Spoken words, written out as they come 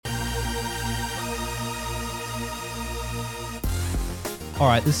All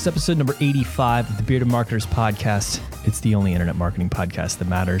right, this is episode number 85 of the Bearded Marketers podcast. It's the only internet marketing podcast that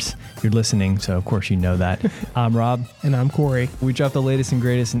matters. You're listening, so of course you know that. I'm Rob. And I'm Corey. We drop the latest and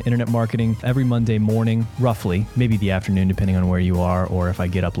greatest in internet marketing every Monday morning, roughly, maybe the afternoon, depending on where you are, or if I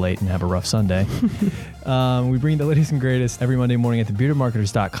get up late and have a rough Sunday. We bring the latest and greatest every Monday morning at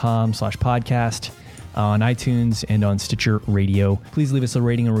thebeardedmarketers.com/podcast. On iTunes and on Stitcher Radio. Please leave us a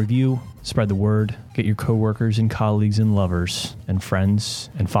rating and review. Spread the word. Get your coworkers and colleagues and lovers and friends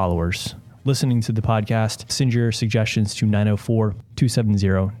and followers listening to the podcast. Send your suggestions to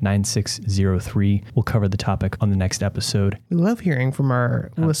 904-270-9603. We'll cover the topic on the next episode. We love hearing from our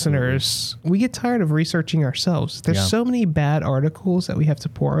listeners. We get tired of researching ourselves. There's so many bad articles that we have to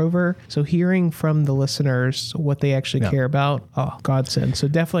pore over. So hearing from the listeners what they actually care about, godsend. So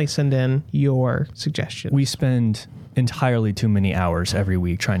definitely send in your suggestions. We spend entirely too many hours every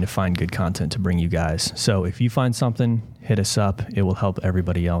week trying to find good content to bring you guys. So if you find something, hit us up. It will help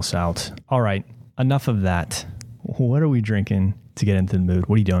everybody else out. All right, enough of that. What are we drinking to get into the mood?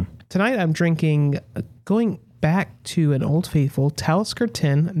 What are you doing? Tonight I'm drinking, going back to an Old Faithful, Talisker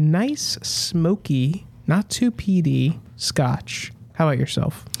 10, nice, smoky, not too peaty scotch. How about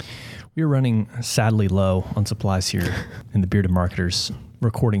yourself? We're running sadly low on supplies here in the Bearded Marketers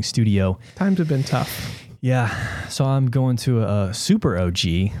recording studio. Times have been tough. Yeah, so I'm going to a super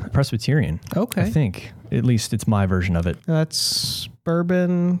OG Presbyterian. Okay. I think. At least it's my version of it. That's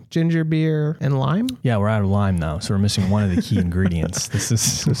bourbon, ginger beer, and lime? Yeah, we're out of lime though, so we're missing one of the key ingredients. This is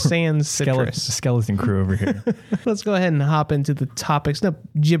sans citrus. Skeleton crew over here. Let's go ahead and hop into the topics. No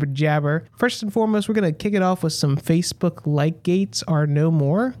jibber jabber. First and foremost, we're going to kick it off with some Facebook Likegates are no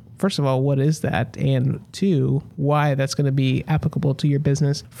more. First of all, what is that? And two, why that's going to be applicable to your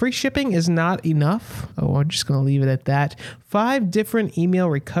business. Free shipping is not enough. Oh, I'm just going to leave it at that. 5 different email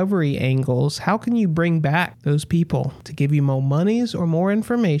recovery angles. How can you bring back those people to give you more monies or more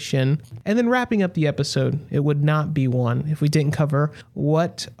information? And then wrapping up the episode, it would not be one if we didn't cover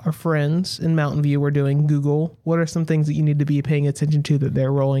what our friends in Mountain View are doing. Google, what are some things that you need to be paying attention to that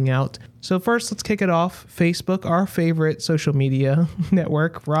they're rolling out? So first, let's kick it off. Facebook, our favorite social media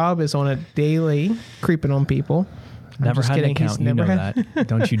network. Rob is on it daily, creeping on people. Never had an account, you know that.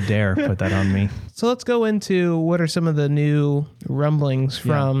 Don't you dare put that on me. So let's go into what are some of the new rumblings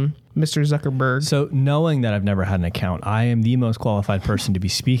from Mr. Zuckerberg. So knowing that I've never had an account, I am the most qualified person to be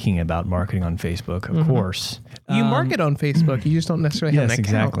speaking about marketing on Facebook, of course. You market on Facebook, you just don't necessarily have an account.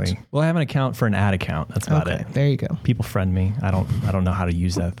 Yes, exactly. Well, I have an account for an ad account. That's about it. There you go. People friend me. I don't know how to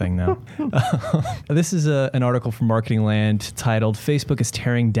use that thing now. This is an article from Marketing Land titled, Facebook is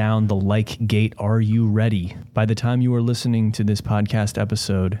tearing down the Likegate. Are you ready? By the time you are listening to this podcast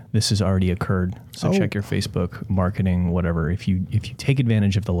episode, this has already occurred. So check your Facebook marketing, whatever. If you take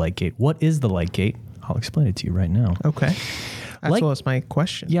advantage of the Likegate. What is the Likegate? I'll explain it to you right now. Okay. As well as my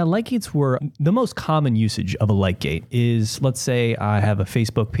question. Yeah, Likegates were the most common usage of a Likegate is, let's say I have a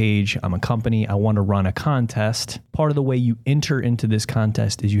Facebook page, I'm a company, I want to run a contest. Part of the way you enter into this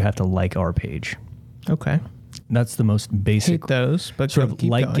contest is you have to like our page. Okay. That's the most basic hate those, but sort of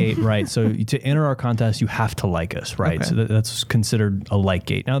Likegate, right? So to enter our contest, you have to like us, right? Okay. So that's considered a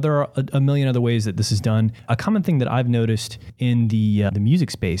Likegate. Now, there are a million other ways that this is done. A common thing that I've noticed in the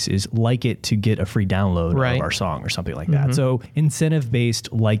music space is like it to get a free download of our song or something like that. So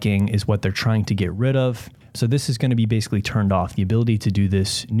incentive-based liking is what they're trying to get rid of. So this is going to be basically turned off. The ability to do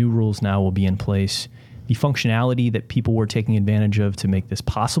this, new rules now will be in place. The functionality that people were taking advantage of to make this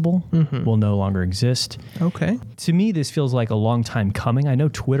possible will no longer exist. Okay. To me, this feels like a long time coming. I know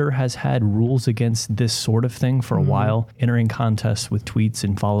Twitter has had rules against this sort of thing for a while. Entering contests with tweets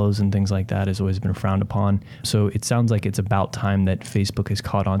and follows and things like that has always been frowned upon. So it sounds like it's about time that Facebook has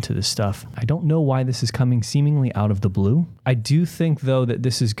caught on to this stuff. I don't know why this is coming seemingly out of the blue. I do think, though, that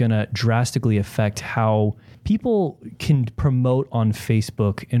this is going to drastically affect how people can promote on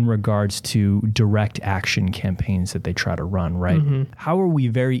Facebook in regards to direct action campaigns that they try to run, right? How are we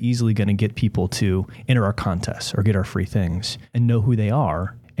very easily going to get people to enter our contests or get our free things and know who they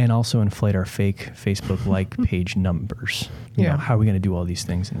are and also inflate our fake Facebook like page numbers? You know, how are we going to do all these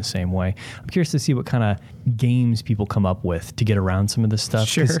things in the same way? I'm curious to see what kind of games people come up with to get around some of this stuff.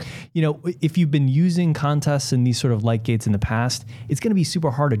 Sure. You know, if you've been using contests and these sort of Likegates in the past, it's going to be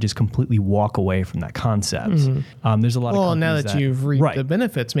super hard to just completely walk away from that concept. There's a lot of Well, now that you've reaped the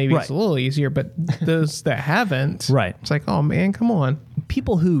benefits, maybe it's a little easier, but those that haven't, it's like, oh man, come on.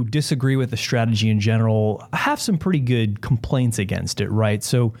 people who disagree with the strategy in general have some pretty good complaints against it, right?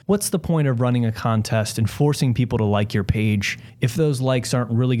 So what's the point of running a contest and forcing people to like your page if those likes aren't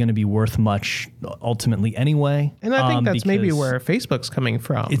really going to be worth much ultimately anyway? And I think that's maybe where Facebook's coming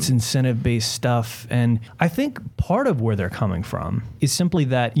from. It's incentive-based stuff. And I think part of where they're coming from is simply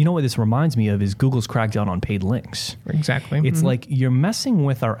that, you know what this reminds me of is Google's crackdown on paid links. Exactly. It's like you're messing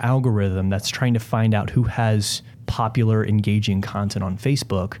with our algorithm that's trying to find out who has popular, engaging content on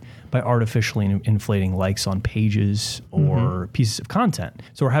Facebook by artificially inflating likes on pages or pieces of content.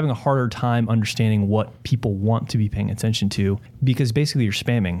 So we're having a harder time understanding what people want to be paying attention to because basically you're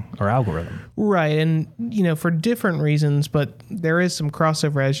spamming our algorithm. Right. And, for different reasons, but there is some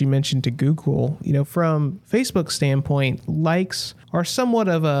crossover, as you mentioned, to Google. From Facebook's standpoint, likes are somewhat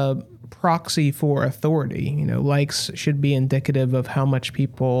of a proxy for authority. Likes should be indicative of how much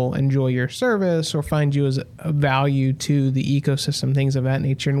people enjoy your service or find you as a value to the ecosystem, things of that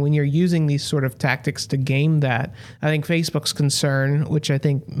nature. And when you're using these sort of tactics to game that, I think Facebook's concern, which I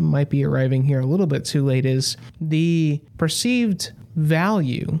think might be arriving here a little bit too late, is the perceived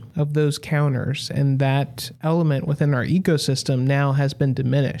value of those counters and that element within our ecosystem now has been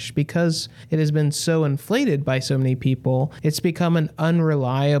diminished because it has been so inflated by so many people. It's become an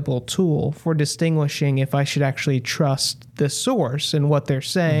unreliable tool for distinguishing if I should actually trust the source and what they're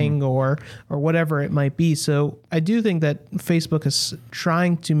saying or whatever it might be. So I do think that Facebook is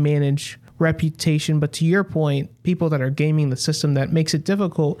trying to manage reputation, but to your point, people that are gaming the system, that makes it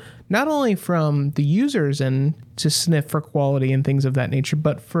difficult not only from the users and to sniff for quality and things of that nature,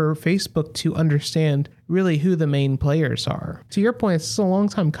 but for Facebook to understand really who the main players are. To your point, it's a long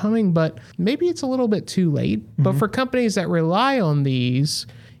time coming, but maybe it's a little bit too late. But for companies that rely on these,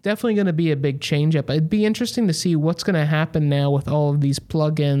 definitely going to be a big change up. It'd be interesting to see what's going to happen now with all of these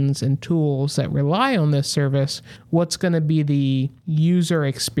plugins and tools that rely on this service. What's going to be the user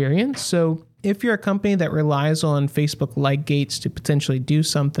experience? So if you're a company that relies on Facebook Likegates to potentially do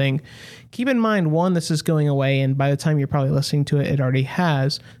something, keep in mind, one, this is going away, and by the time you're probably listening to it, it already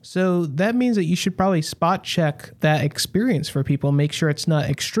has. So that means that you should probably spot check that experience for people, make sure it's not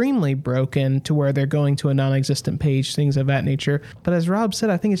extremely broken to where they're going to a non-existent page, things of that nature. But as Rob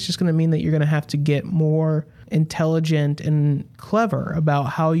said, I think it's just going to mean that you're going to have to get more intelligent and clever about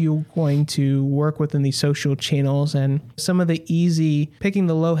how you're going to work within these social channels, and some of the easy picking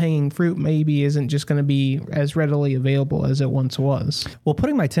the low-hanging fruit maybe isn't just going to be as readily available as it once was. Well,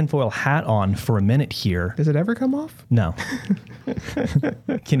 putting my tinfoil hat on for a minute here. Does it ever come off? No.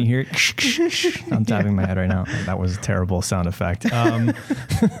 Can you hear it? I'm tapping my head right now. That was a terrible sound effect.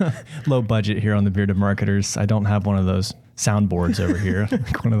 Low budget here on the Bearded Marketers. I don't have one of those soundboards over here,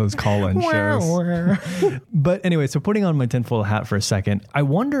 like one of those call-in shows. But anyway, so putting on my tinfoil hat for a second, I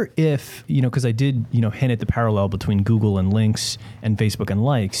wonder if, because I did, hint at the parallel between Google and links and Facebook and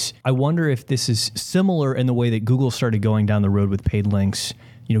likes. I wonder if this is similar in the way that Google started going down the road with paid links,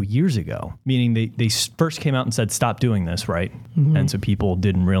 years ago, meaning they first came out and said, stop doing this, right? And so people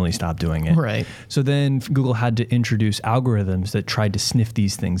didn't really stop doing it. Right. So then Google had to introduce algorithms that tried to sniff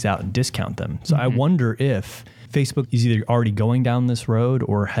these things out and discount them. So I wonder if Facebook is either already going down this road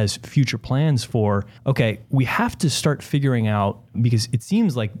or has future plans for, okay, we have to start figuring out, because it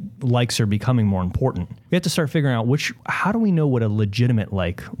seems like likes are becoming more important. We have to start figuring out how do we know what a legitimate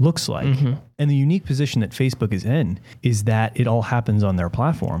like looks like? And the unique position that Facebook is in is that it all happens on their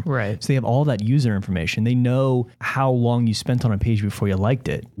platform. Right. So they have all that user information. They know how long you spent on a page before you liked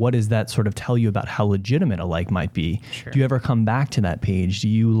it. What does that sort of tell you about how legitimate a like might be? Sure. Do you ever come back to that page? Do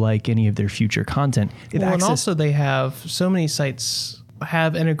you like any of their future content? And also they have so many sites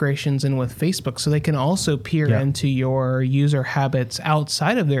have integrations in with Facebook, so they can also peer into your user habits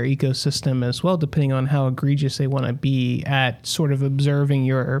outside of their ecosystem as well, depending on how egregious they want to be at sort of observing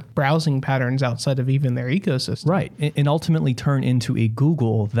your browsing patterns outside of even their ecosystem. Right. And ultimately turn into a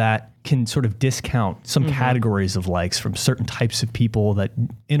Google that can sort of discount some categories of likes from certain types of people that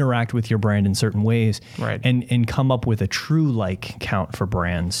interact with your brand in certain ways, right? And come up with a true like count for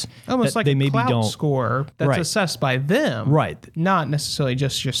brands. Almost like a cloud score that's assessed by them, right? Not necessarily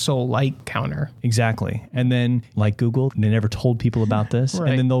just your sole like counter. Exactly. And then, like Google, they never told people about this,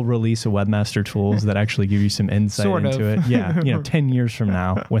 and then they'll release a webmaster tools that actually give you some insight into it. Yeah, 10 years from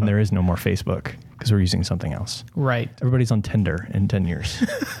now when there is no more Facebook, because we're using something else. Right. Everybody's on Tinder in 10 years.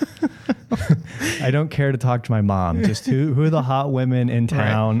 I don't care to talk to my mom. Just who are the hot women in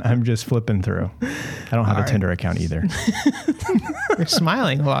town? Right. I'm just flipping through. I don't have a Tinder account either. You're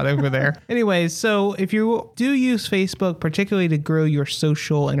smiling a lot over there. Anyways, so if you do use Facebook, particularly to grow your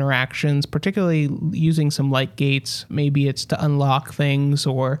social interactions, particularly using some Likegates, maybe it's to unlock things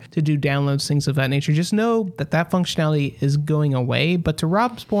or to do downloads, things of that nature, just know that that functionality is going away. But to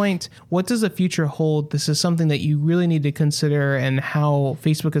Rob's point, what does the future hold? This is something that you really need to consider, and how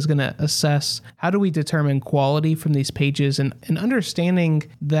Facebook is going to assess how do we determine quality from these pages, and understanding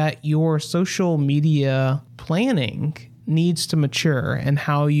that your social media planning needs to mature and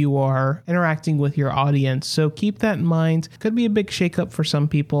how you are interacting with your audience. So keep that in mind. Could be a big shakeup for some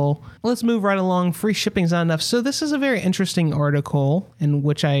people. Let's move right along. Free shipping's not enough. So this is a very interesting article in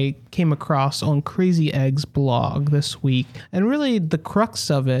which I came across on Crazy Egg's blog this week. And really the crux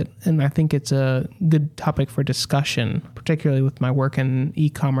of it, and I think it's a good topic for discussion, particularly with my work in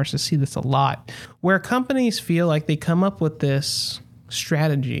e-commerce, I see this a lot, where companies feel like they come up with this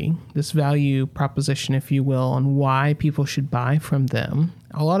strategy, this value proposition, if you will, on why people should buy from them.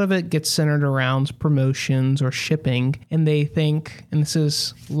 A lot of it gets centered around promotions or shipping, and they think, and this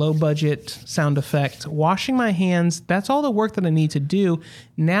is low budget sound effect, washing my hands, that's all the work that I need to do.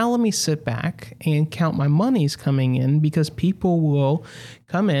 Now let me sit back and count my monies coming in, because people will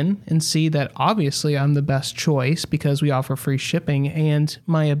come in and see that obviously I'm the best choice because we offer free shipping, and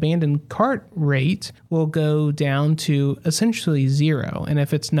my abandoned cart rate will go down to essentially zero. And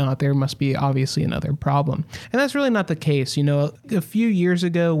if it's not, there must be obviously another problem. And that's really not the case. You know, a few years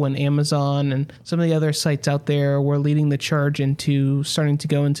ago when Amazon and some of the other sites out there were leading the charge into starting to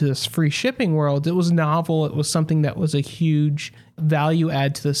go into this free shipping world, it was novel. It was something that was a huge value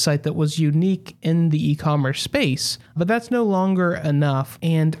add to the site that was unique in the e-commerce space, but that's no longer enough.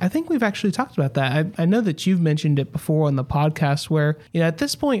 And I think we've actually talked about that. I know that you've mentioned it before on the podcast where, you know, at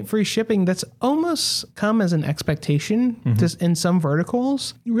this point, free shipping, that's almost come as an expectation in some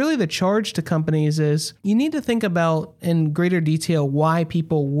verticals. Really, the charge to companies is you need to think about in greater detail why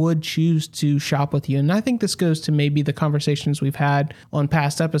people would choose to shop with you. And I think this goes to maybe the conversations we've had on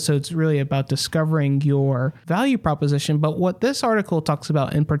past episodes, really about discovering your value proposition. But what this article talks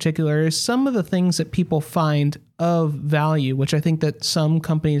about in particular is some of the things that people find of value, which I think that some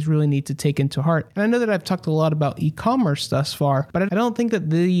companies really need to take into heart. And I know that I've talked a lot about e-commerce thus far, but I don't think that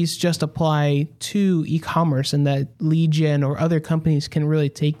these just apply to e-commerce and that lead gen or other companies can really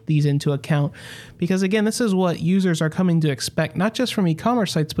take these into account. Because again, this is what users are coming to expect, not just from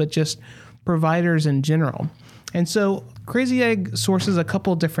e-commerce sites, but just providers in general. And so Crazy Egg sources a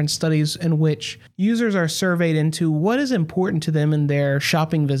couple different studies in which users are surveyed into what is important to them in their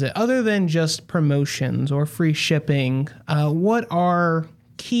shopping visit, other than just promotions or free shipping. What are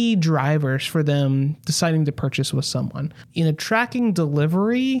key drivers for them deciding to purchase with someone? You know, tracking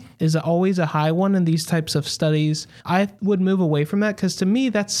delivery is always a high one in these types of studies. I would move away from that because to me,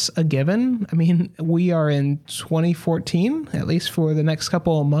 that's a given. I mean, we are in 2014, at least for the next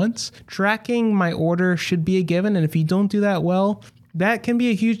couple of months. Tracking my order should be a given. And if you don't do that well, that can be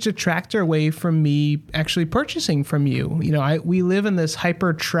a huge detractor away from me actually purchasing from you. You know, we live in this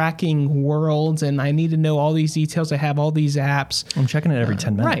hyper tracking world, and I need to know all these details. I have all these apps. I'm checking it every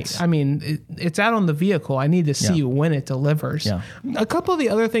 10 minutes. Right. I mean, it's out on the vehicle. I need to see when it delivers. Yeah. A couple of the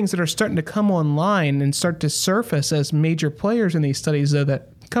other things that are starting to come online and start to surface as major players in these studies, though, that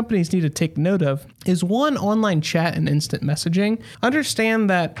companies need to take note of is one, online chat and instant messaging. Understand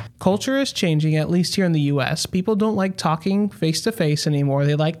that culture is changing, at least here in the US. People don't like talking face to face anymore.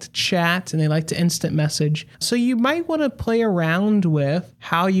 They like to chat and they like to instant message. So you might want to play around with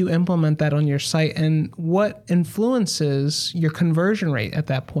how you implement that on your site and what influences your conversion rate at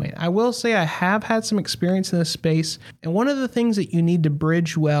that point. I will say I have had some experience in this space, and one of the things that you need to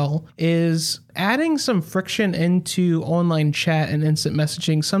bridge well is adding some friction into online chat and instant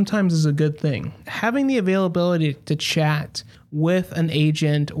messaging sometimes is a good thing. Having the availability to chat with an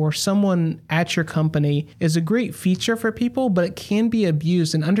agent or someone at your company is a great feature for people, but it can be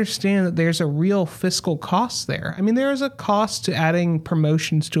abused, and understand that there's a real fiscal cost there. I mean, there is a cost to adding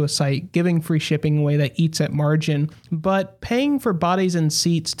promotions to a site, giving free shipping away that eats at margin, but paying for bodies and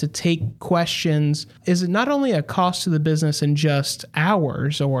seats to take questions is not only a cost to the business in just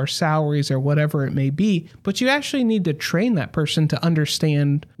hours or salaries or whatever it may be, but you actually need to train that person to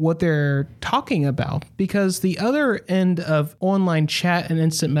understand what they're talking about, because the other end of online chat and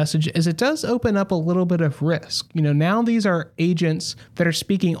instant message is it does open up a little bit of risk. Now these are agents that are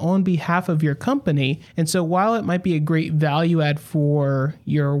speaking on behalf of your company. And so while it might be a great value add for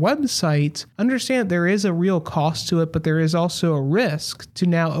your website, understand there is a real cost to it, but there is also a risk to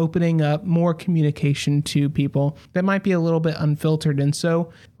now opening up more communication to people that might be a little bit unfiltered. And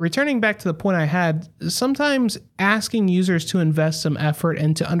so returning back to the point I had, sometimes asking users to invest some effort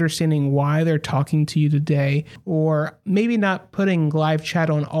into understanding why they're talking to you today, or maybe not putting live chat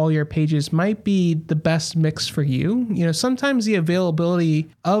on all your pages might be the best mix for you. Sometimes the availability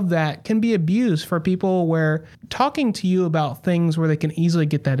of that can be abused for people where talking to you about things where they can easily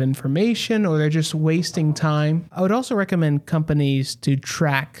get that information or they're just wasting time. I would also recommend companies to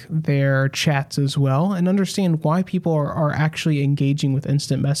track their chats as well and understand why people are actually engaging with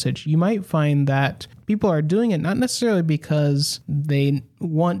instant message. You might find that people are doing it not necessarily because they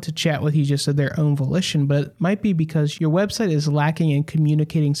want to chat with you just of their own volition, but it might be because your website is lacking in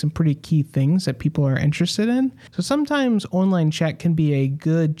communicating some pretty key things that people are interested in. So sometimes online chat can be a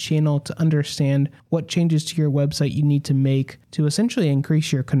good channel to understand what changes to your website you need to make to essentially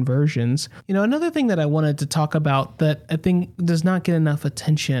increase your conversions. Another thing that I wanted to talk about that I think does not get enough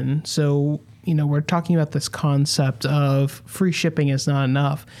attention, so we're talking about this concept of free shipping is not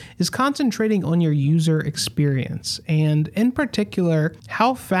enough, is concentrating on your user experience. And in particular,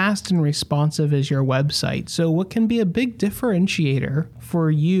 how fast and responsive is your website? So what can be a big differentiator for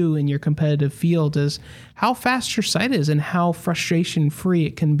you in your competitive field is how fast your site is and how frustration free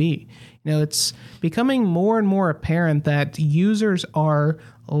it can be. It's becoming more and more apparent that users are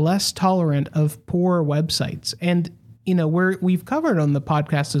less tolerant of poor websites. And, we've covered on the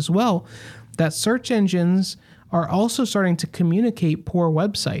podcast as well that search engines are also starting to communicate poor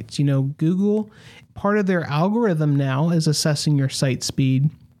websites. Google, part of their algorithm now is assessing your site speed.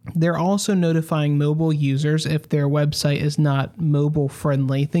 They're also notifying mobile users if their website is not mobile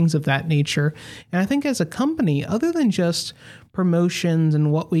friendly, things of that nature. And I think as a company, other than just promotions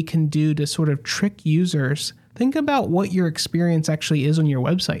and what we can do to sort of trick users, think about what your experience actually is on your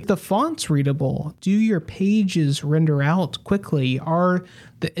website. The font's readable. Do your pages render out quickly? Are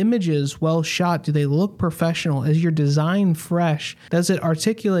the images well shot? Do they look professional? Is your design fresh? Does it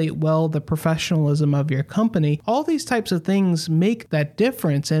articulate well the professionalism of your company? All these types of things make that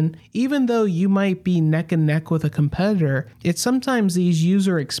difference. And even though you might be neck and neck with a competitor, it's sometimes these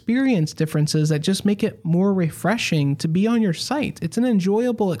user experience differences that just make it more refreshing to be on your site. It's an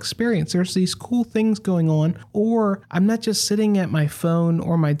enjoyable experience. There's these cool things going on, or I'm not just sitting at my phone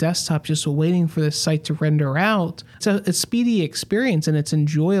or my desktop just waiting for the site to render out. It's a speedy experience and it's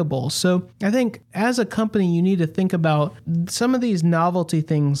enjoyable. So I think as a company, you need to think about some of these novelty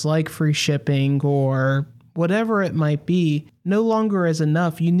things like free shipping or whatever it might be, no longer is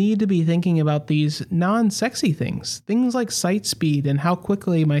enough. You need to be thinking about these non-sexy things like site speed and how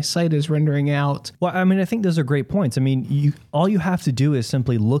quickly my site is rendering out. Well, I think those are great points. All you have to do is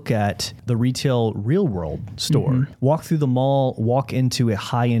simply look at the retail real world store, walk through the mall, walk into a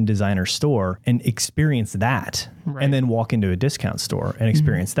high-end designer store and experience that. Right. And then walk into a discount store and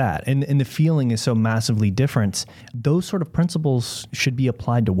experience that. And the feeling is so massively different. Those sort of principles should be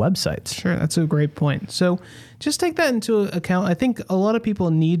applied to websites. Sure, that's a great point. So just take that into account. I think a lot of people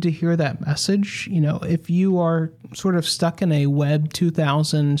need to hear that message. If you are sort of stuck in a Web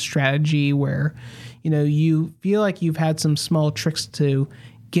 2000 strategy where, you feel like you've had some small tricks to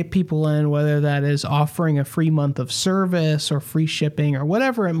get people in, whether that is offering a free month of service or free shipping or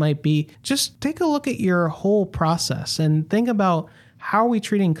whatever it might be, just take a look at your whole process and think about, how are we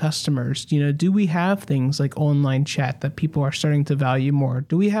treating customers? Do we have things like online chat that people are starting to value more?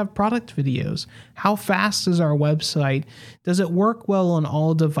 Do we have product videos? How fast is our website? Does it work well on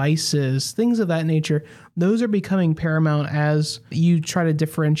all devices? Things of that nature. Those are becoming paramount as you try to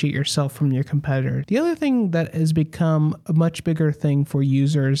differentiate yourself from your competitor. The other thing that has become a much bigger thing for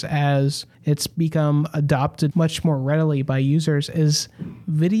users as it's become adopted much more readily by users is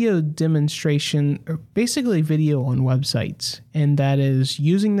video demonstration, or basically video on websites. And that is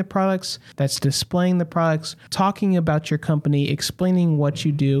using the products, that's displaying the products, talking about your company, explaining what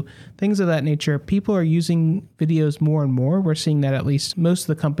you do, things of that nature. People are using videos more and more. We're seeing that at least most of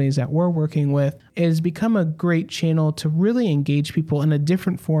the companies that we're working with. It has become a great channel to really engage people in a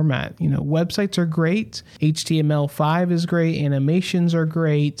different format. Websites are great. HTML5 is great. Animations are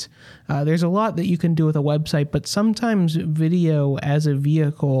great. There's a lot that you can do with a website, but sometimes video as a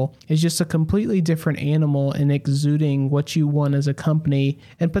vehicle is just a completely different animal in exuding what you want as a company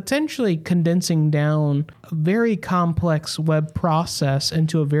and potentially condensing down a very complex web process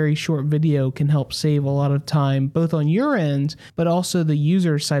into a very short video can help save a lot of time, both on your end, but also the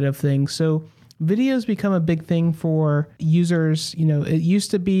user side of things. So videos become a big thing for users. It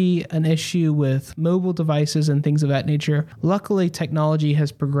used to be an issue with mobile devices and things of that nature. Luckily, technology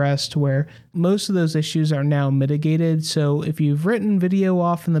has progressed where most of those issues are now mitigated. So if you've written video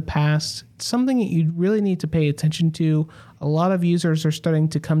off in the past, it's something that you really need to pay attention to. A lot of users are starting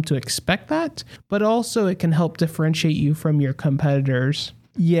to come to expect that, but also it can help differentiate you from your competitors.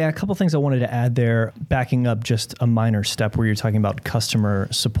 Yeah, a couple things I wanted to add there, backing up just a minor step where you're talking about customer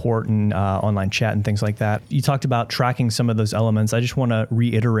support and online chat and things like that. You talked about tracking some of those elements. I just want to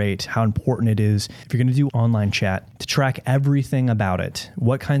reiterate how important it is, if you're going to do online chat, to track everything about it.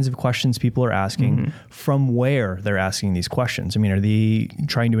 What kinds of questions people are asking, from where they're asking these questions. I mean, are they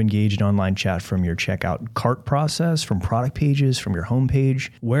trying to engage in online chat from your checkout cart process, from product pages, from your homepage?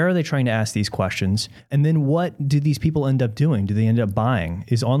 Where are they trying to ask these questions? And then what do these people end up doing? Do they end up buying?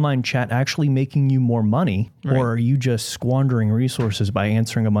 Is online chat actually making you more money, or are you just squandering resources by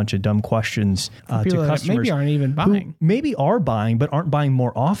answering a bunch of dumb questions to customers? Maybe aren't even buying. Maybe are buying, but aren't buying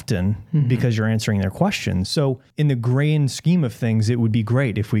more often because you're answering their questions. So in the grand scheme of things, it would be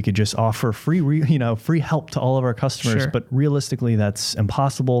great if we could just offer free help to all of our customers. Sure. But realistically, that's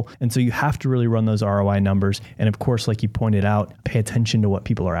impossible. And so you have to really run those ROI numbers. And of course, like you pointed out, pay attention to what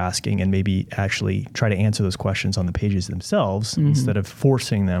people are asking and maybe actually try to answer those questions on the pages themselves instead of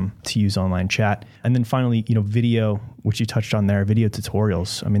forcing them to use online chat. And then finally, video, which you touched on there, video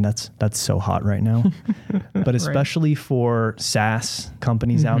tutorials. I mean, that's so hot right now, but especially for SaaS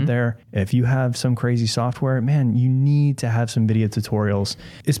companies out there, if you have some crazy software, man, you need to have some video tutorials,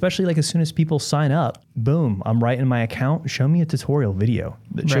 especially like as soon as people sign up, boom, I'm right in my account. Show me a tutorial video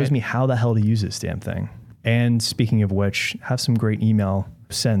that shows me how the hell to use this damn thing. And speaking of which, have some great email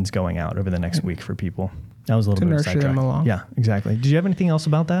sends going out over the next week for people. That was a little bit of a sidetrack. Them along. Yeah, exactly. Did you have anything else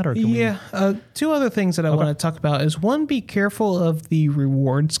about that? Or two other things that I want to talk about is one, be careful of the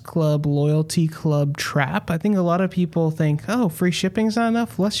rewards club, loyalty club trap. I think a lot of people think, free shipping's not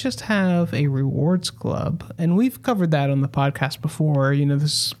enough. Let's just have a rewards club. And we've covered that on the podcast before.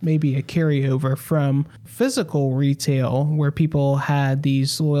 This may be a carryover from physical retail where people had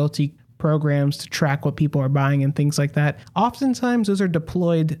these loyalty programs to track what people are buying and things like that. Oftentimes those are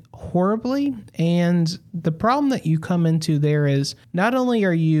deployed horribly, and the problem that you come into there is not only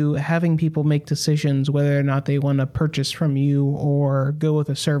are you having people make decisions whether or not they want to purchase from you or go with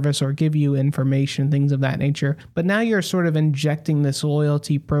a service or give you information, things of that nature, but now you're sort of injecting this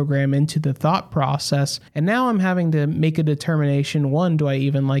loyalty program into the thought process, and now I'm having to make a determination. One, do I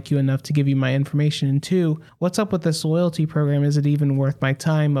even like you enough to give you my information? And two, what's up with this loyalty program? Is it even worth my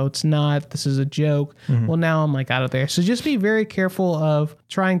time? Oh, it's not. This is a joke. Well, now I'm out of there. So just be very careful of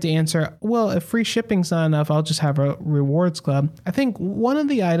trying to answer, well, if free shipping's not enough, I'll just have a rewards club. I think one of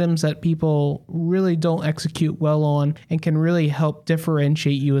the items that people really don't execute well on and can really help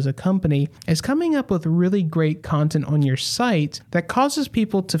differentiate you as a company is coming up with really great content on your site that causes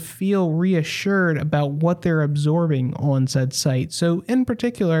people to feel reassured about what they're absorbing on said site. So in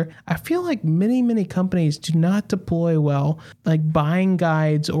particular, I feel like many companies do not deploy well, like buying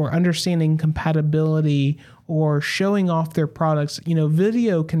guides or understanding compatibility or showing off their products.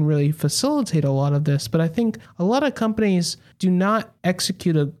 Video can really facilitate a lot of this, but I think a lot of companies do not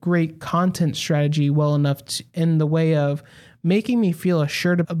execute a great content strategy well enough in the way of making me feel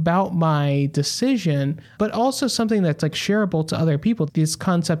assured about my decision, but also something that's shareable to other people. This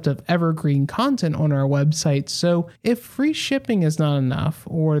concept of evergreen content on our website. So if free shipping is not enough,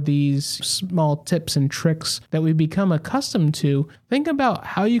 or these small tips and tricks that we become accustomed to, think about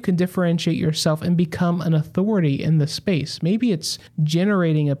how you can differentiate yourself and become an authority in the space. Maybe it's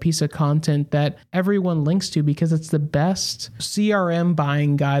generating a piece of content that everyone links to because it's the best CRM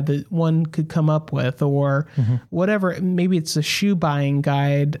buying guide that one could come up with, or whatever. Maybe it's a shoe buying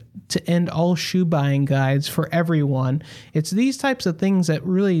guide to end all shoe buying guides for everyone. It's these types of things that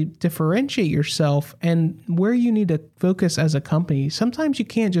really differentiate yourself and where you need to focus as a company. Sometimes you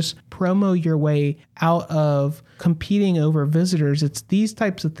can't just promo your way out of competing over visitors. It's these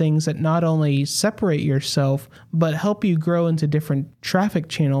types of things that not only separate yourself, but help you grow into different traffic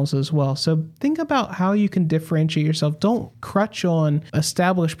channels as well. So think about how you can differentiate yourself. Don't crutch on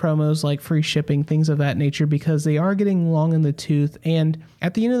established promos like free shipping, things of that nature, because they are getting long in the tooth. And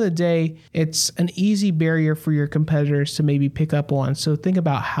at the end of the day, it's an easy barrier for your competitors to maybe pick up on. So think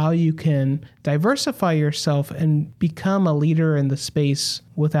about how you can diversify yourself and become a leader in the space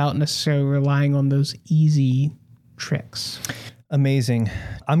without necessarily relying on those easy tricks. Amazing.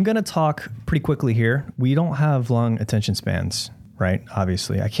 I'm going to talk pretty quickly here. We don't have long attention spans, right?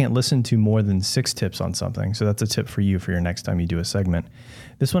 Obviously, I can't listen to more than 6 tips on something. So that's a tip for you for your next time you do a segment.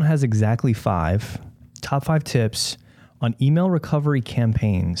 This one has exactly 5 top 5 tips on email recovery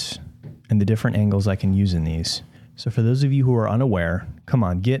campaigns and the different angles I can use in these. So for those of you who are unaware, come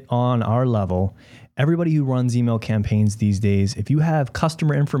on, get on our level. Everybody who runs email campaigns these days, if you have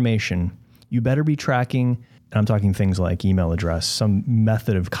customer information, you better be tracking, and I'm talking things like email address, some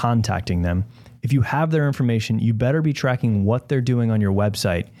method of contacting them. If you have their information, you better be tracking what they're doing on your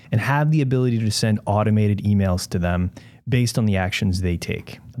website and have the ability to send automated emails to them based on the actions they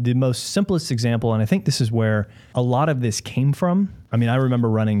take. The most simplest example, and I think this is where a lot of this came from. I mean, I remember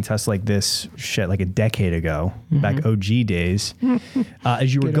running tests like this, like a decade ago, back OG days.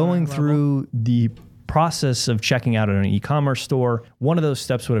 As you were going through the process of checking out at an e-commerce store, one of those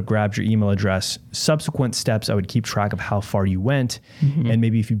steps would have grabbed your email address. Subsequent steps, I would keep track of how far you went. And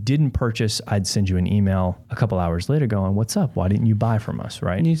maybe if you didn't purchase, I'd send you an email a couple hours later going, what's up? Why didn't you buy from us,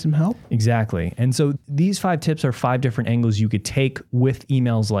 right? Need some help? Exactly. And so these 5 tips are 5 different angles you could take with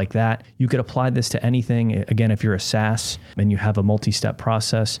emails like that. You could apply this to anything. Again, if you're a SaaS and you have a multi-step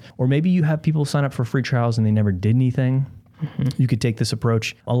process, or maybe you have people sign up for free trials and they never did anything. You could take this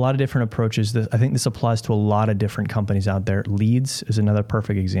approach. A lot of different approaches. I think this applies to a lot of different companies out there. Leads is another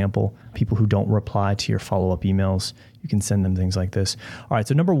perfect example. People who don't reply to your follow-up emails, you can send them things like this. All right,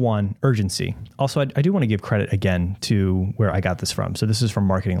 so number 1, urgency. Also, I do want to give credit again to where I got this from. So this is from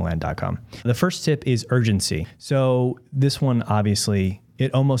marketingland.com. The first tip is urgency. So this one, obviously,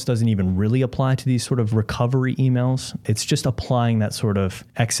 it almost doesn't even really apply to these sort of recovery emails. It's just applying that sort of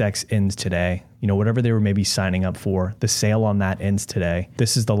XX ends today. You know, whatever they were maybe signing up for, the sale on that ends today.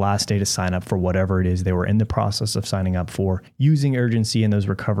 This is the last day to sign up for whatever it is they were in the process of signing up for. Using urgency in those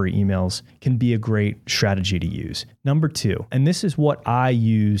recovery emails can be a great strategy to use. Number 2, and this is what I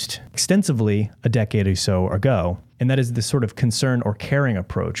used extensively a decade or so ago, and that is the sort of concern or caring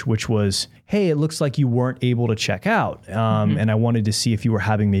approach, which was, hey, it looks like you weren't able to check out. And I wanted to see if you were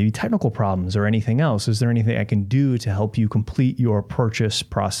having maybe technical problems or anything else. Is there anything I can do to help you complete your purchase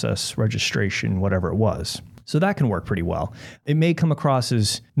process, registration, whatever it was? So that can work pretty well. It may come across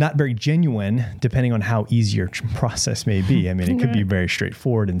as not very genuine, depending on how easy your process may be. I mean, it could be very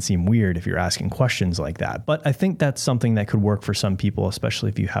straightforward and seem weird if you're asking questions like that. But I think that's something that could work for some people, especially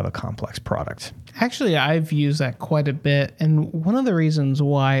if you have a complex product. Actually, I've used that quite a bit. And one of the reasons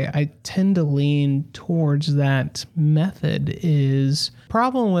why I tend to lean towards that method is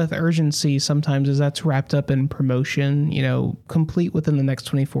problem with urgency sometimes is that's wrapped up in promotion, complete within the next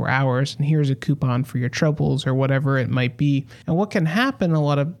 24 hours. And here's a coupon for your troubles or whatever it might be. And what can happen a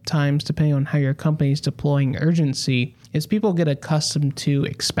lot of times, depending on how your company is deploying urgency, is people get accustomed to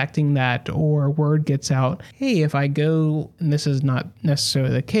expecting that, or word gets out, hey, if I go, and this is not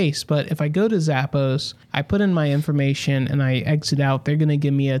necessarily the case, but if I go to Zappos, I put in my information and I exit out, they're going to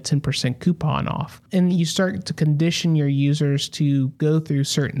give me a 10% coupon off. And you start to condition your users to go through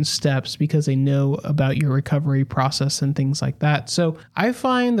certain steps because they know about your recovery process and things like that. So I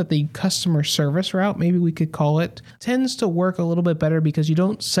find that the customer service route, maybe we could call it, tends to work a little bit better because you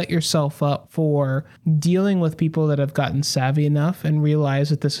don't set yourself up for dealing with people that have gotten savvy enough and realize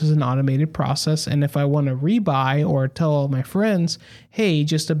that this is an automated process. And if I want to rebuy or tell all my friends, hey,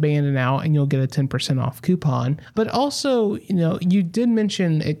 just abandon out and you'll get a 10% off coupon. But also, you did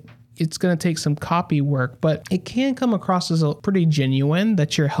mention it's going to take some copy work, but it can come across as a pretty genuine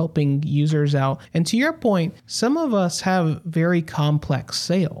that you're helping users out. And to your point, some of us have very complex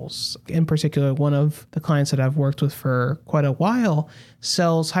sales. In particular, one of the clients that I've worked with for quite a while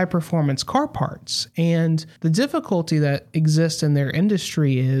sells high-performance car parts. And the difficulty that exists in their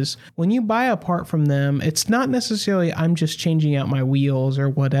industry is when you buy a part from them, it's not necessarily I'm just changing out my wheels or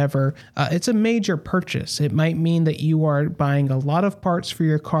whatever. It's a major purchase. It might mean that you are buying a lot of parts for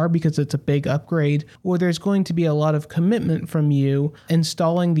your car because it's a big upgrade, or there's going to be a lot of commitment from you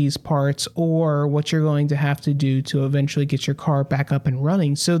installing these parts, or what you're going to have to do to eventually get your car back up and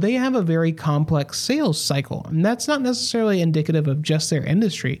running. So they have a very complex sales cycle, and that's not necessarily indicative of just their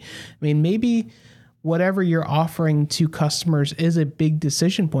industry. I mean, maybe whatever you're offering to customers is a big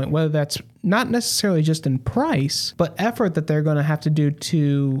decision point, whether that's not necessarily just in price, but effort that they're going to have to do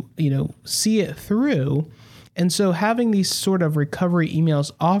to, see it through. And so having these sort of recovery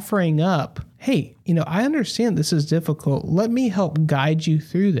emails offering up, hey, I understand this is difficult. Let me help guide you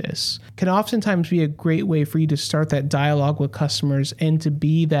through this, can oftentimes be a great way for you to start that dialogue with customers and to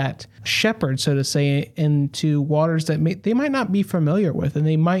be that shepherd, so to say, into waters that they might not be familiar with, and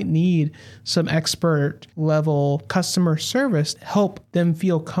they might need some expert level customer service to help them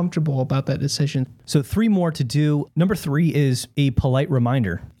feel comfortable about that decision. So 3 more to do. Number 3 is a polite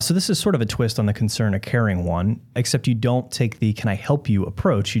reminder. So this is sort of a twist on the concern, a caring one, except you don't take the can I help you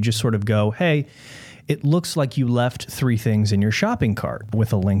approach. You just sort of go, hey, it looks like you left 3 things in your shopping cart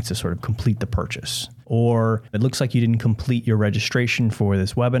with a link to sort of complete the purchase. Or it looks like you didn't complete your registration for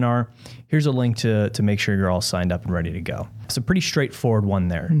this webinar. Here's a link to make sure you're all signed up and ready to go. It's a pretty straightforward one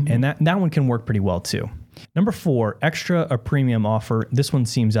there. And that one can work pretty well too. Number 4, extra or premium offer. This one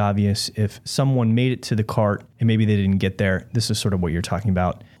seems obvious. If someone made it to the cart and maybe they didn't get there, this is sort of what you're talking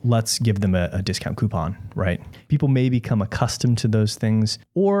about. Let's give them a discount coupon, right? People may become accustomed to those things,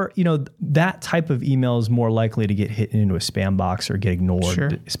 or, that type of email is more likely to get hit into a spam box or get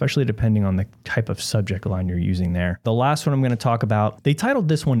ignored, especially depending on the type of subject line you're using there. The last one I'm going to talk about, they titled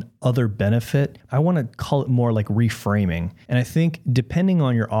this one Other Benefit. I want to call it more like reframing. And I think depending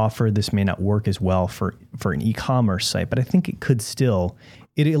on your offer, this may not work as well for an e-commerce site, but I think it could still.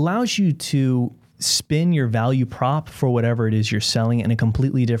 It allows you to spin your value prop for whatever it is you're selling in a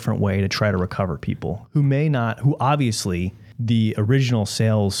completely different way to try to recover people who obviously the original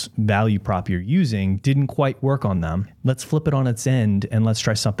sales value prop you're using didn't quite work on them. Let's flip it on its end and let's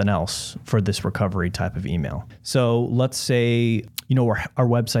try something else for this recovery type of email. So let's say, our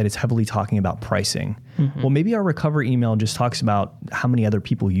website is heavily talking about pricing. Well, maybe our recovery email just talks about how many other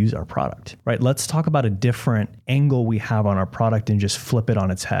people use our product, right? Let's talk about a different angle we have on our product and just flip it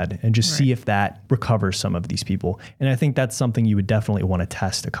on its head and just see if that recovers some of these people. And I think that's something you would definitely want to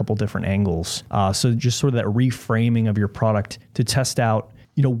test a couple different angles. So just sort of that reframing of your product to test out,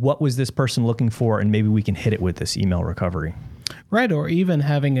 what was this person looking for? And maybe we can hit it with this email recovery. Right, or even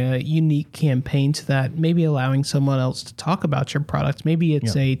having a unique campaign to that, maybe allowing someone else to talk about your product. Maybe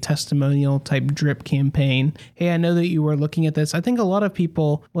it's a testimonial type drip campaign. Hey, I know that you were looking at this. I think a lot of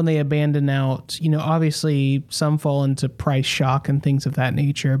people, when they abandon out, obviously some fall into price shock and things of that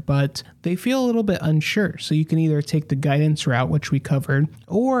nature, but they feel a little bit unsure. So you can either take the guidance route, which we covered,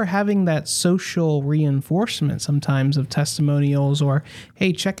 or having that social reinforcement sometimes of testimonials, or,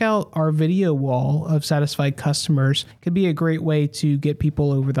 hey, check out our video wall of satisfied customers could be a great way to get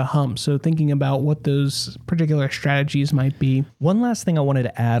people over the hump. So thinking about what those particular strategies might be. One last thing I wanted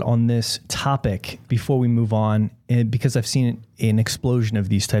to add on this topic before we move on, because I've seen an explosion of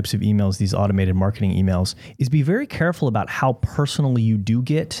these types of emails, these automated marketing emails, is be very careful about how personal you do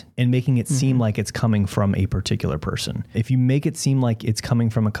get and making it seem like it's coming from a particular person. If you make it seem like it's coming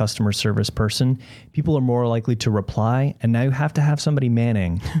from a customer service person, people are more likely to reply. And now you have to have somebody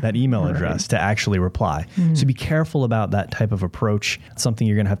manning that email address to actually reply. So be careful about that type of approach. It's something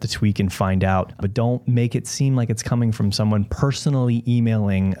you're going to have to tweak and find out, but don't make it seem like it's coming from someone personally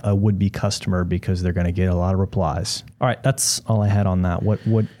emailing a would-be customer because they're going to get a lot of replies. All right, that's all I had on that. What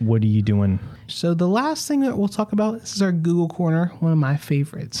are you doing? So the last thing that we'll talk about, this is our Google Corner, one of my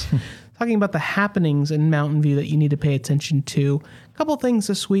favorites. Talking about the happenings in Mountain View that you need to pay attention to. A couple things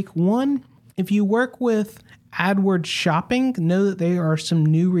this week. One, if you work with AdWords shopping, know that there are some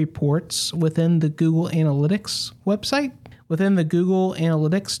new reports within the Google Analytics website, within the Google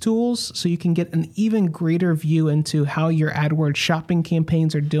Analytics tools, so you can get an even greater view into how your AdWords shopping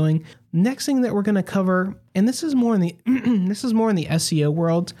campaigns are doing. Next thing that we're going to cover, and this is more in the SEO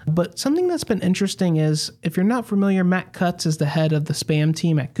world, but something that's been interesting is, if you're not familiar, Matt Cutts is the head of the spam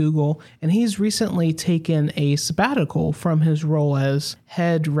team at Google, and he's recently taken a sabbatical from his role as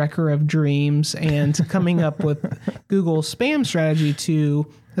head wrecker of dreams and coming up with Google's spam strategy to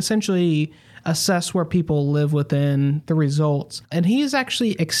essentially assess where people live within the results. And he's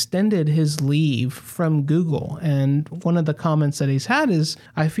actually extended his leave from Google. And one of the comments that he's had is,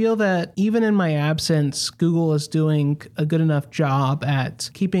 I feel that even in my absence, Google is doing a good enough job at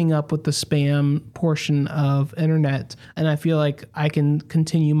keeping up with the spam portion of internet. And I feel like I can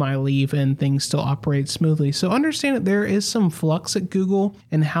continue my leave and things still operate smoothly. So understand that there is some flux at Google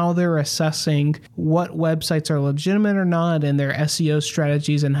in how they're assessing what websites are legitimate or not, and their SEO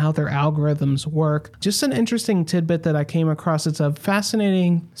strategies and how their algorithms work. Just an interesting tidbit that I came across. It's a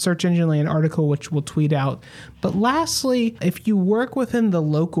fascinating Search Engine Land article, which we'll tweet out. But lastly, if you work within the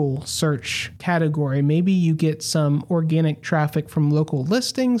local search category, maybe you get some organic traffic from local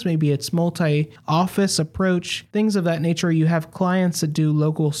listings, maybe it's multi-office approach, things of that nature. You have clients that do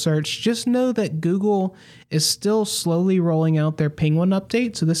local search. Just know that Google is still slowly rolling out their Penguin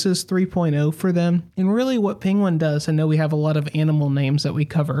update. So this is 3.0 for them. And really what Penguin does, I know we have a lot of animal names that we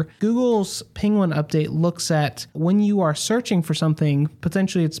cover. Google's Penguin update looks at when you are searching for something,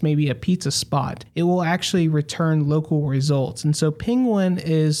 potentially it's maybe a pizza spot, it will actually return local results. And so Penguin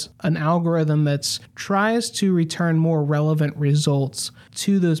is an algorithm that tries to return more relevant results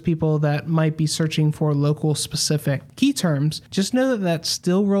to those people that might be searching for local specific key terms. Just know that that's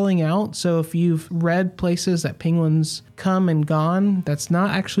still rolling out. So if you've read places that penguins come and gone, that's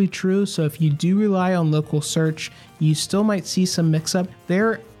not actually true. So if you do rely on local search, you still might see some mix up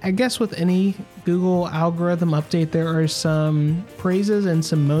there. I guess with any Google algorithm update, there are some praises and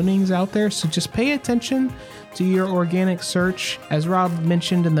some moanings out there. So just pay attention to your organic search. As Rob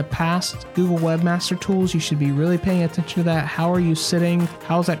mentioned in the past, Google Webmaster Tools, you should be really paying attention to that. How are you sitting?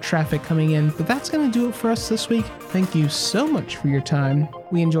 How's that traffic coming in? But that's going to do it for us this week. Thank you so much for your time.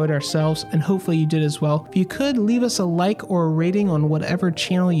 We enjoyed ourselves, and hopefully you did as well. If you could, leave us a like or a rating on whatever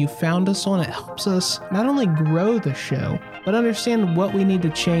channel you found us on. It helps us not only grow the show, but understand what we need to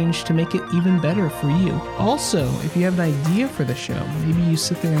change to make it even better for you. Also, if you have an idea for the show, maybe you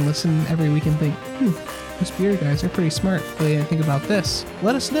sit there and listen every week and think, those beer guys are pretty smart. What do you think about this?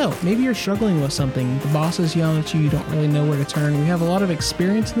 Let us know. Maybe you're struggling with something. The boss is yelling at you. You don't really know where to turn. We have a lot of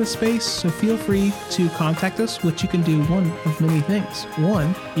experience in this space, so feel free to contact us, which you can do one of many things.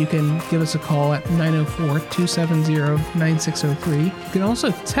 One, you can give us a call at 904-270-9603. You can also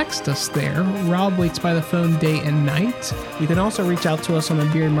text us there. Rob waits by the phone day and night. You can also reach out to us on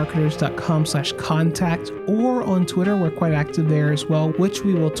thebeardmarketers.com/contact or on Twitter. We're quite active there as well, which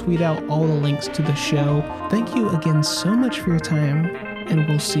we will tweet out all the links to the show. Thank you again so much for your time, and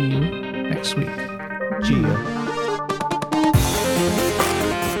we'll see you next week. Gia.